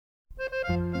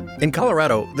In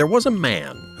Colorado, there was a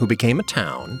man who became a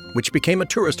town, which became a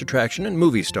tourist attraction and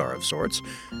movie star of sorts.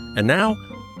 And now,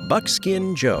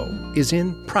 Buckskin Joe is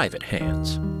in private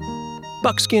hands.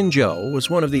 Buckskin Joe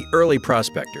was one of the early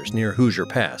prospectors near Hoosier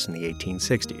Pass in the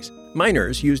 1860s.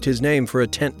 Miners used his name for a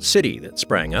tent city that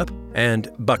sprang up, and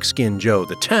Buckskin Joe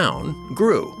the town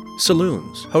grew.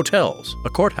 Saloons, hotels, a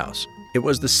courthouse. It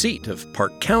was the seat of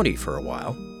Park County for a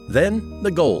while. Then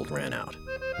the gold ran out.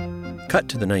 Cut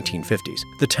to the 1950s,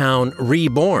 the town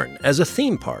reborn as a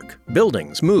theme park.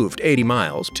 Buildings moved 80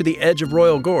 miles to the edge of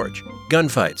Royal Gorge.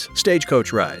 Gunfights,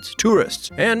 stagecoach rides,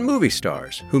 tourists, and movie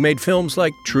stars who made films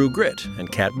like True Grit and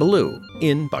Cat Ballou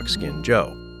in Buckskin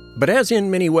Joe. But as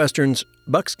in many westerns,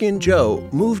 Buckskin Joe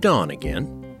moved on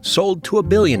again, sold to a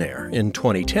billionaire in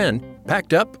 2010,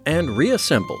 packed up and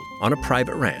reassembled on a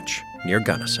private ranch near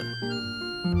Gunnison.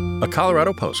 A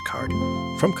Colorado postcard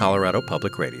from Colorado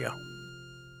Public Radio.